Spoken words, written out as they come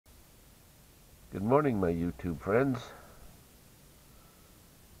Good morning, my YouTube friends.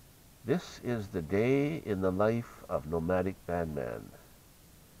 This is the day in the life of Nomadic Vanman.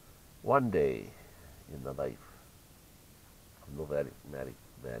 One day in the life of Nomadic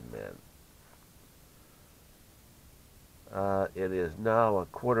Vanman. It is now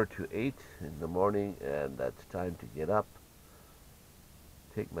 7:45 in the morning, and that's time to get up,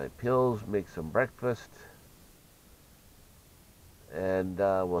 take my pills, make some breakfast, and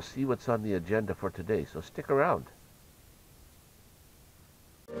we'll see what's on the agenda for today, so stick around.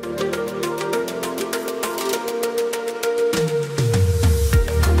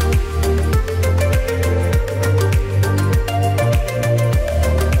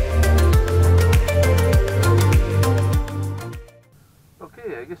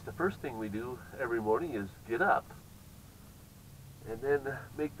 Okay, I guess the first thing we do every morning is get up and then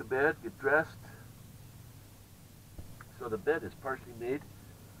make the bed, get dressed. So the bed is partially made.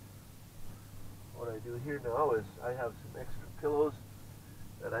 What I do here now is I have some extra pillows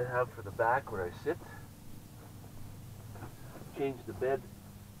that I have for the back where I sit. Change the bed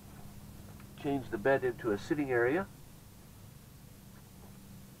into a sitting area.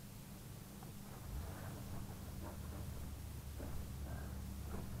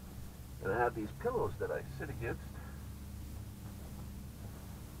 And I have these pillows that I sit against.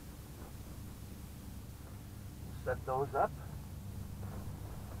 Set those up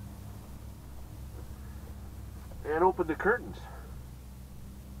and open the curtains.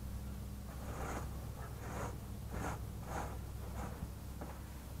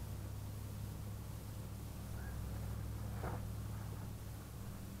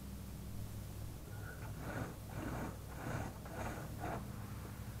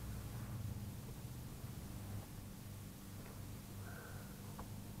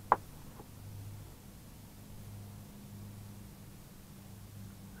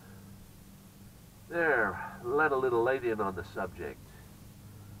 There, let a little light in on the subject.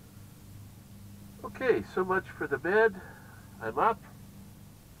 Okay, so much for the bed. I'm up.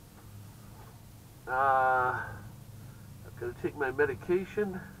 I'm going to take my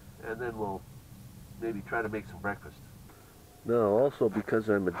medication, and then we'll maybe try to make some breakfast. Now, also because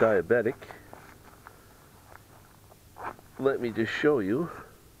I'm a diabetic, let me just show you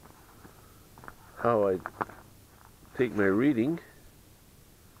how I take my reading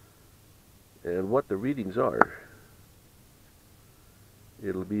and what the readings are.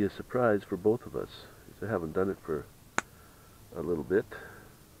 It'll be a surprise for both of us, because I haven't done it for a little bit.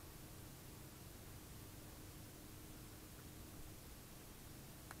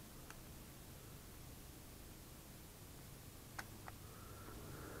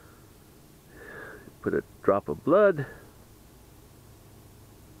 Put a drop of blood.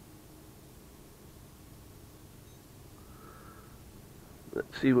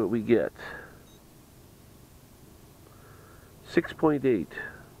 Let's see what we get. 6.8.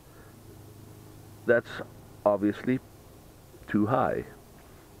 That's obviously too high.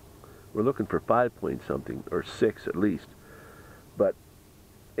 We're looking for 5 point something, or 6 at least. But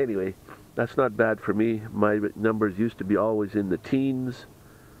anyway, that's not bad for me. My numbers used to be always in the teens,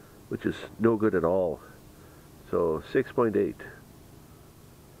 which is no good at all. So 6.8.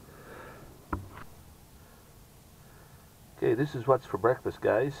 Okay, this is what's for breakfast,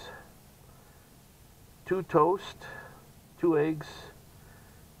 guys. 2 toast, 2 eggs,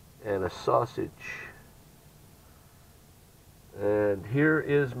 and a sausage. And here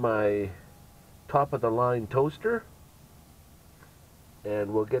is my top of the line toaster,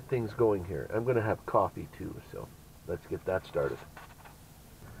 and we'll get things going here. I'm going to have coffee too, so let's get that started.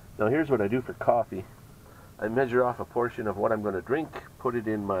 Now here's what I do for coffee. I measure off a portion of what I'm going to drink, put it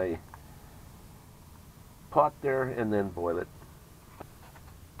in my pot there, and then boil it.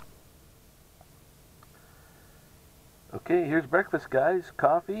 Okay, here's breakfast, guys.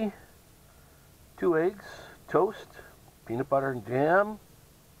 Coffee, 2 eggs, toast, peanut butter and jam,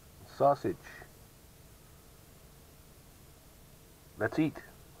 sausage. Let's eat.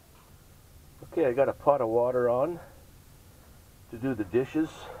 Okay, I got a pot of water on to do the dishes.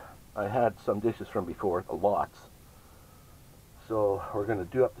 I had some dishes from before, lots. So we're going to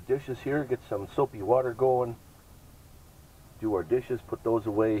do up the dishes here, get some soapy water going, do our dishes, put those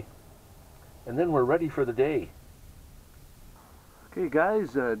away, and then we're ready for the day. Okay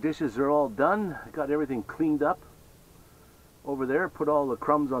guys, dishes are all done. I got everything cleaned up over there, put all the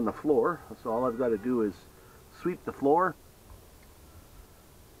crumbs on the floor, so all I've got to do is sweep the floor.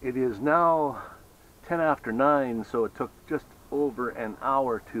 It is now 10 after 9, so it took just over an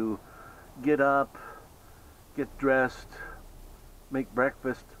hour to get up, get dressed, make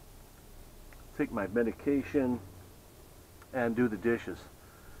breakfast, take my medication, and do the dishes.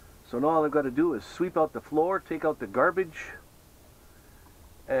 So now all I've got to do is sweep out the floor, take out the garbage,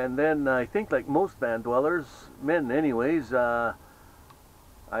 and then I think, like most van dwellers, men anyways, I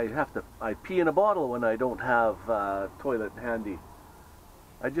pee in a bottle when I don't have toilet handy.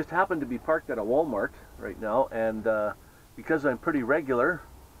 I just happen to be parked at a Walmart right now, and because I'm pretty regular,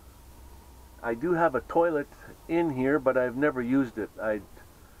 I do have a toilet in here, but I've never used it.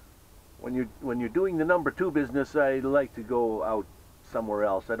 When you're doing the number 2 business, I like to go out somewhere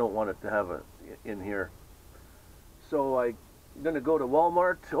else. I don't want it to have it in here. So I'm going to go to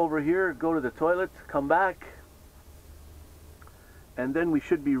Walmart over here, go to the toilet, come back, and then we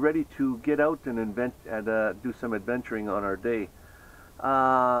should be ready to get out and do some adventuring on our day.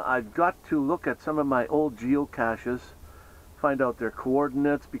 I've got to look at some of my old geocaches, find out their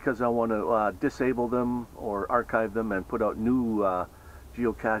coordinates, because I want to disable them or archive them and put out new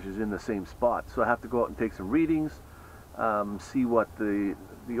geocaches in the same spot. So I have to go out and take some readings, see what the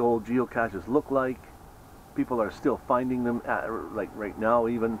old geocaches look like. People are still finding them, like right now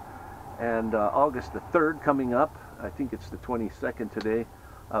even. And August the 3rd coming up, I think it's the 22nd today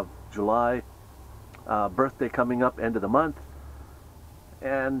of July, birthday coming up, end of the month.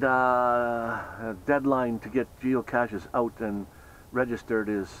 And a deadline to get geocaches out and registered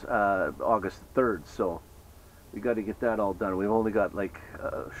is August 3rd, so we got to get that all done. We've only got like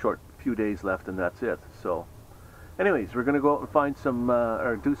a short few days left, and that's it. So anyways, we're going to go out and find some,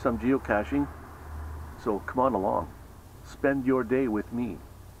 or do some geocaching. So come on along. Spend your day with me.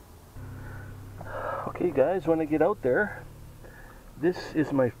 Okay guys, when I get out there, this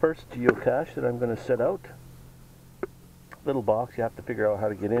is my first geocache that I'm going to set out. Little box, you have to figure out how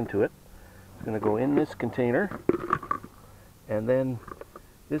to get into it. It's going to go in this container, and then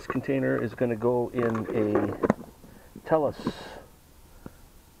this container is going to go in a Tellus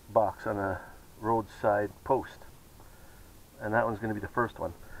box on a roadside post, and that one's going to be the first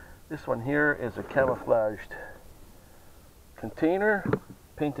one. This one here is a camouflaged container,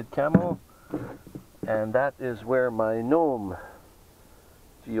 painted camo, and that is where my gnome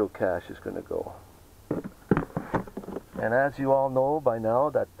geocache is going to go. And as you all know by now,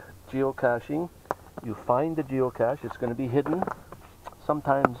 that geocaching, you find the geocache, it's going to be hidden,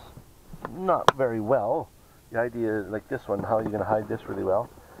 sometimes not very well. The idea, like this one, how are you going to hide this really well?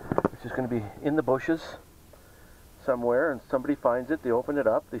 It's just going to be in the bushes somewhere, and somebody finds it, they open it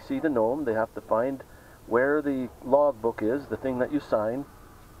up, they see the gnome, they have to find where the logbook is, the thing that you sign.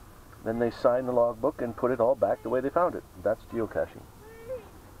 Then they sign the logbook and put it all back the way they found it. That's geocaching.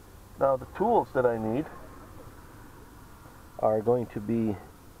 Now the tools that I need are going to be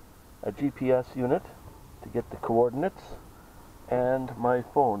a GPS unit to get the coordinates and my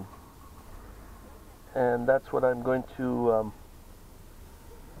phone. And that's what I'm going to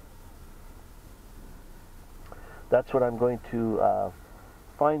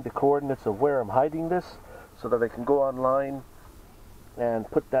find the coordinates of where I'm hiding this, so that I can go online and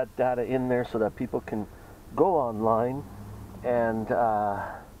put that data in there so that people can go online and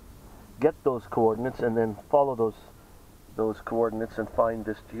get those coordinates and then follow those coordinates and find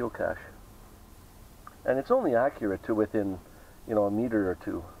this geocache. And it's only accurate to within, you know, a meter or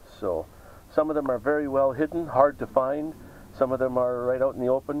two. So some of them are very well hidden, hard to find. Some of them are right out in the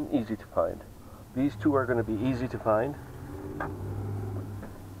open, easy to find. These two are going to be easy to find.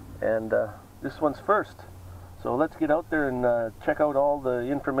 And this one's first. So let's get out there and check out all the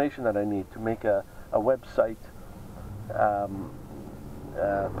information that I need to make a website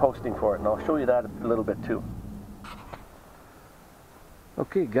posting for it. And I'll show you that a little bit too.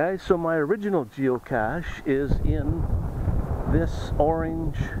 Okay guys, so my original geocache is in this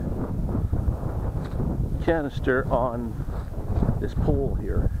orange canister on this pole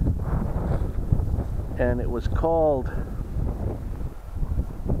here. And it was called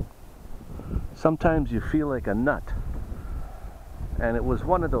Sometimes You Feel Like a Nut. And it was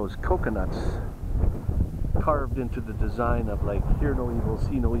one of those coconuts carved into the design of like hear no evil,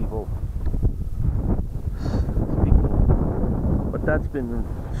 see no evil. But that's been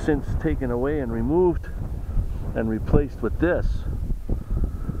since taken away and removed and replaced with this.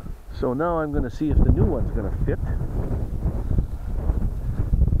 So now I'm going to see if the new one's going to fit.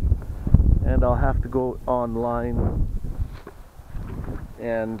 And I'll have to go online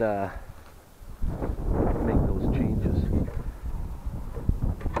and make those changes.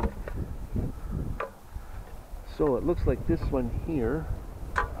 So it looks like this one here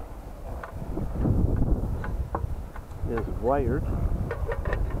is wired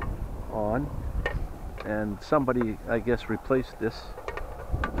on, and somebody, I guess, replaced this.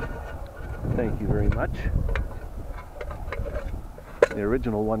 Thank you very much. The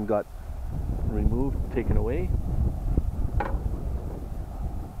original one got removed, taken away.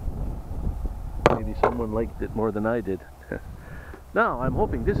 maybe someone liked it more than I did. Now I'm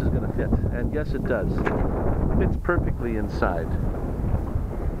hoping this is going to fit, and yes it does. Fits perfectly inside.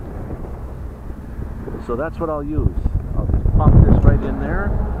 So that's what I'll use. I'll just pop this right in there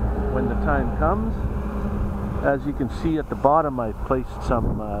when the time comes. As you can see at the bottom, I placed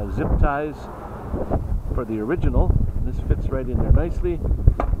some zip ties for the original. This fits right in there nicely.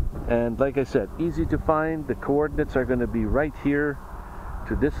 And like I said, easy to find. The coordinates are going to be right here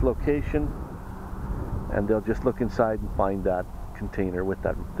to this location. And they'll just look inside and find that container with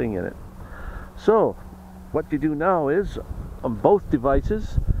that thing in it. So, what you do now is, on both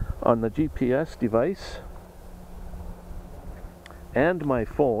devices, on the GPS device and my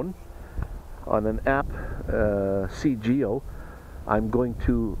phone, on an app, ZHIYUN, I'm going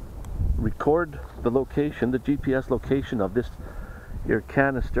to record the location, the GPS location of this here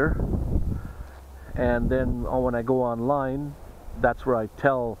canister, and then when I go online, that's where I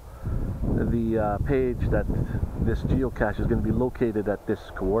tell the page that this geocache is going to be located at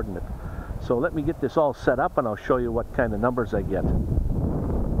this coordinate. So let me get this all set up and I'll show you what kind of numbers I get.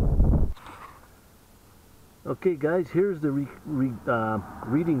 Okay guys, here's the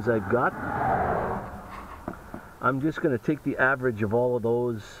readings I've got. I'm just going to take the average of all of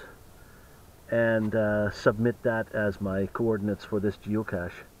those and submit that as my coordinates for this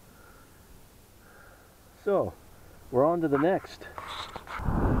geocache. So, we're on to the next.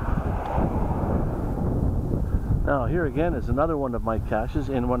 Now here again is another one of my caches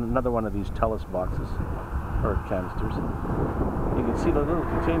in another one of these Telus boxes, or canisters. You can see the little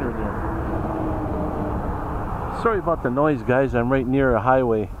container there. Sorry about the noise guys, I'm right near a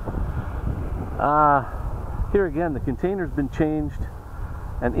highway. Here again, the container's been changed,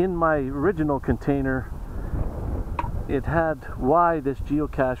 and in my original container it had why this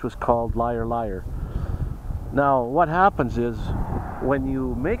geocache was called Liar Liar. Now what happens is, when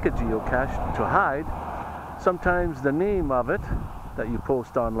you make a geocache to hide, sometimes the name of it that you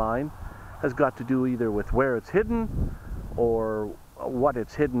post online has got to do either with where it's hidden or what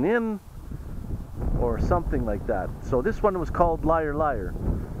it's hidden in or something like that. So this one was called Liar Liar,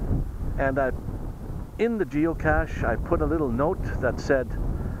 and in the geocache I put a little note that said,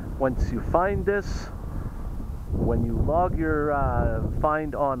 once you find this, when you log your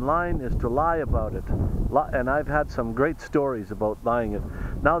find online, is to lie about it. And I've had some great stories about lying it.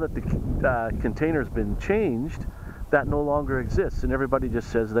 Now that the container's been changed, that no longer exists, and everybody just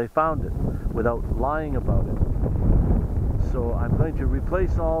says they found it without lying about it. So I'm going to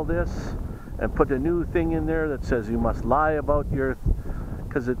replace all this and put a new thing in there that says you must lie about your,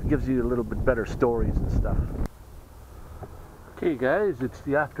 because it gives you a little bit better stories and stuff. Okay guys, it's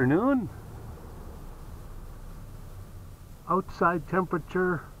the afternoon. Outside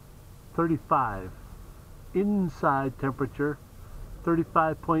temperature 35. Inside temperature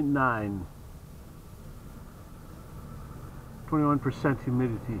 35.9. 21%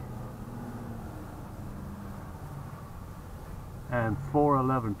 humidity. And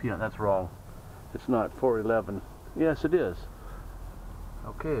 4:11 p.m. That's wrong. It's not 4:11. Yes, it is.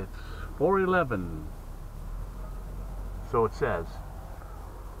 Okay, it's 4:11. So it says.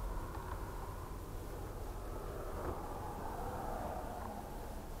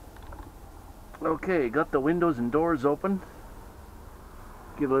 Okay, got the windows and doors open.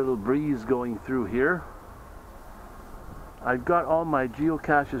 Get a little breeze going through here. I've got all my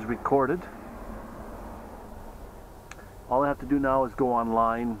geocaches recorded. All I have to do now is go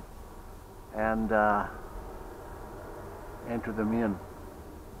online and enter them in.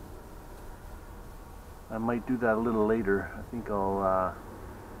 I might do that a little later. I think I'll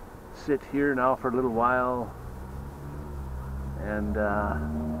sit here now for a little while and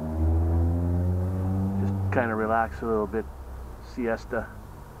just kind of relax a little bit, siesta,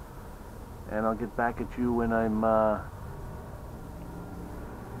 and I'll get back at you when when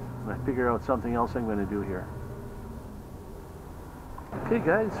I figure out something else I'm going to do here. Okay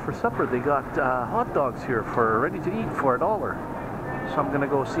guys, for supper they got hot dogs here for ready to eat for $1. So I'm going to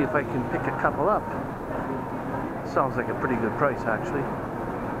go see if I can pick a couple up. Sounds like a pretty good price actually.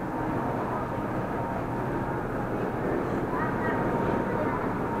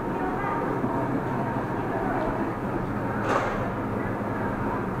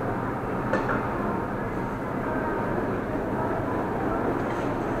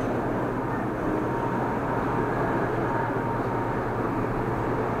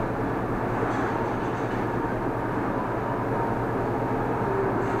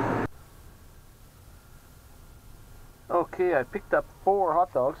 Okay, I picked up 4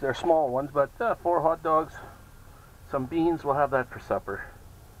 hot dogs. They're small ones, but 4 hot dogs, some beans. We'll have that for supper.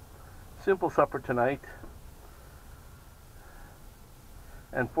 Simple supper tonight.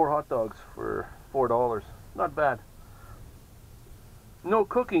 And 4 hot dogs for $4. Not bad. No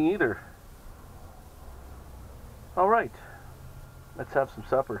cooking either. Alright, let's have some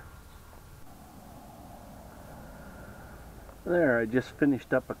supper. There, I just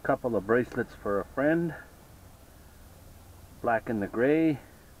finished up a couple of bracelets for a friend. Black and the gray.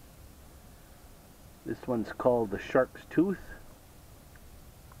 This one's called the Shark's Tooth.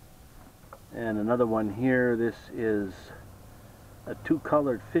 And another one here, this is a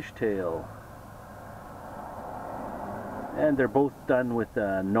two-colored fishtail. And they're both done with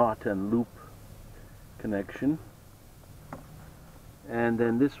a knot and loop connection. And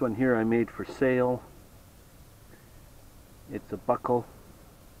then this one here I made for sale. It's a buckle.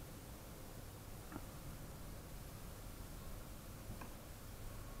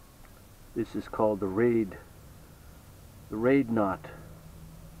 This is called the raid knot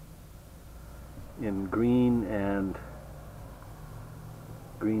in green and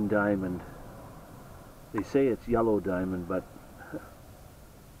green diamond. They say it's yellow diamond, but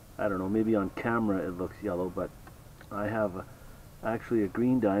I don't know, maybe on camera it looks yellow, but I have actually a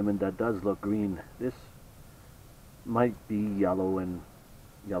green diamond that does look green. This might be yellow and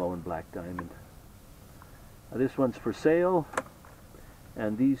black diamond. This one's for sale,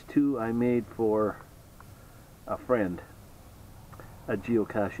 and these two I made for a friend, a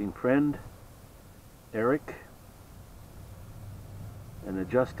geocaching friend, Eric. An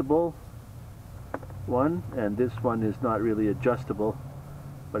adjustable one, and this one is not really adjustable,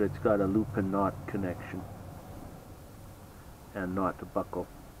 but it's got a loop and knot connection and knot to buckle.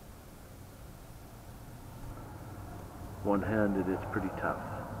 One-handed, it's pretty tough.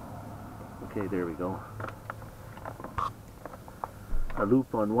 Okay, there we go. A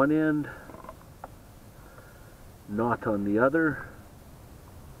loop on one end, knot on the other.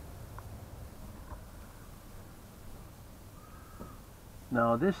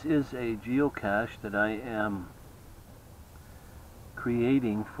 Now this is a geocache that I am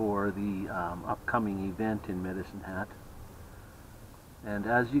creating for the upcoming event in Medicine Hat. And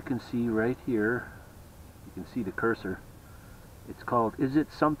as you can see right here, you can see the cursor. It's called Is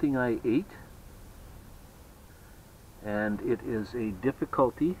It Something I Ate? And it is a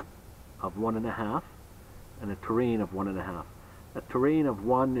difficulty of 1.5 and a terrain of 1.5. A terrain of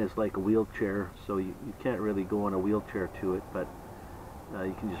 1 is like a wheelchair, so you can't really go on a wheelchair to it, but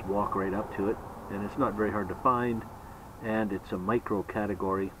you can just walk right up to it, and it's not very hard to find, and it's a micro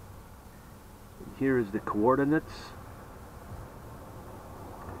category. Here is the coordinates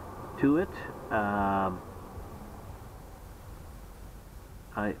to it.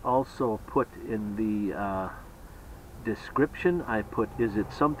 I also put in the description, I put, is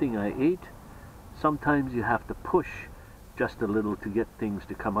it something I ate? Sometimes you have to push just a little to get things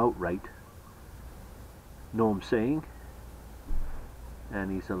to come out right. Know what I'm saying? And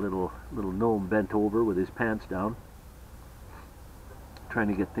he's a little gnome bent over with his pants down, trying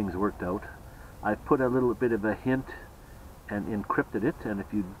to get things worked out. I put a little bit of a hint and encrypted it, and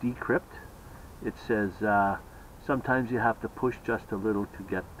if you decrypt, it says sometimes you have to push just a little to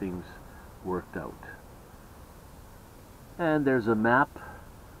get things worked out. And there's a map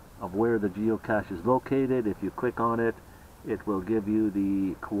of where the geocache is located. If you click on it, it will give you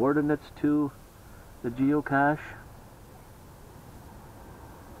the coordinates to the geocache.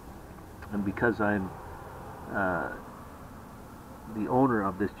 And because I'm the owner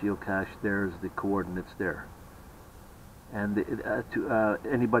of this geocache, there's the coordinates there. And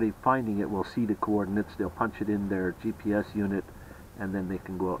anybody finding it will see the coordinates. They'll punch it in their GPS unit, and then they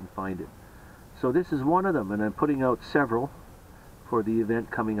can go out and find it. So this is one of them, and I'm putting out several for the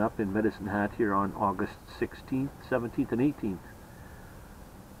event coming up in Medicine Hat here on August 16th, 17th, and 18th.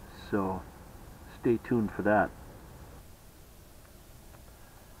 So stay tuned for that.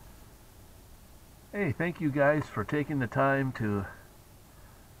 Hey, thank you guys for taking the time to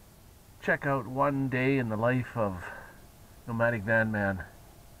check out one day in the life of Nomadic Vanman.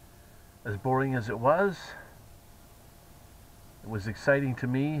 As boring as it was exciting to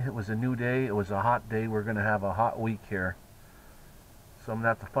me. It was a new day. It was a hot day. We're going to have a hot week here. So I'm going to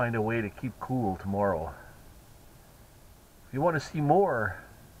have to find a way to keep cool tomorrow. If you want to see more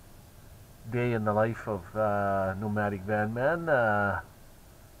day in the life of Nomadic Vanman,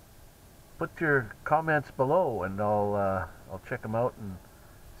 put your comments below, and I'll check them out and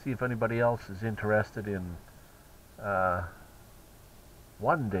see if anybody else is interested in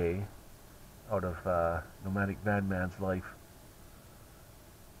one day out of Nomadic Vanman's life.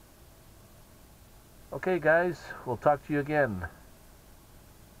 Okay guys, we'll talk to you again.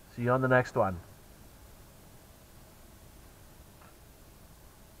 See you on the next one.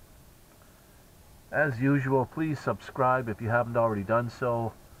 As usual, please subscribe if you haven't already done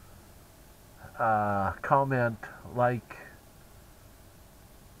so. comment, like.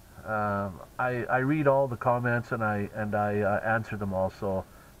 I read all the comments and I answer them all, so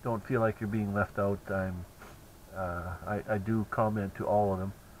don't feel like you're being left out. I do comment to all of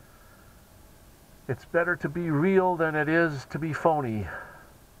them. It's better to be real than it is to be phony.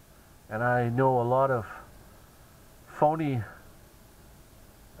 And I know a lot of phony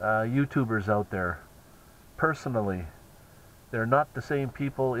YouTubers out there. Personally, they're not the same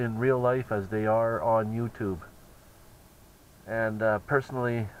people in real life as they are on YouTube. And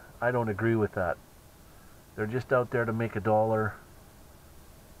personally, I don't agree with that. They're just out there to make $1.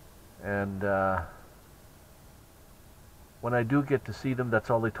 And when I do get to see them, that's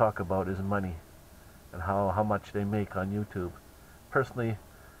all they talk about is money and how much they make on YouTube. Personally,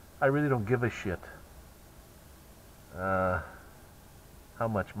 I really don't give a shit how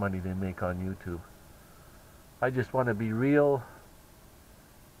much money they make on YouTube. I just want to be real,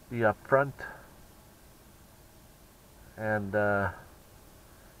 be upfront, and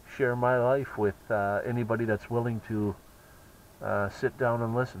share my life with anybody that's willing to sit down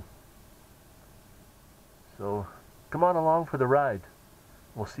and listen. So come on along for the ride.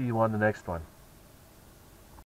 We'll see you on the next one.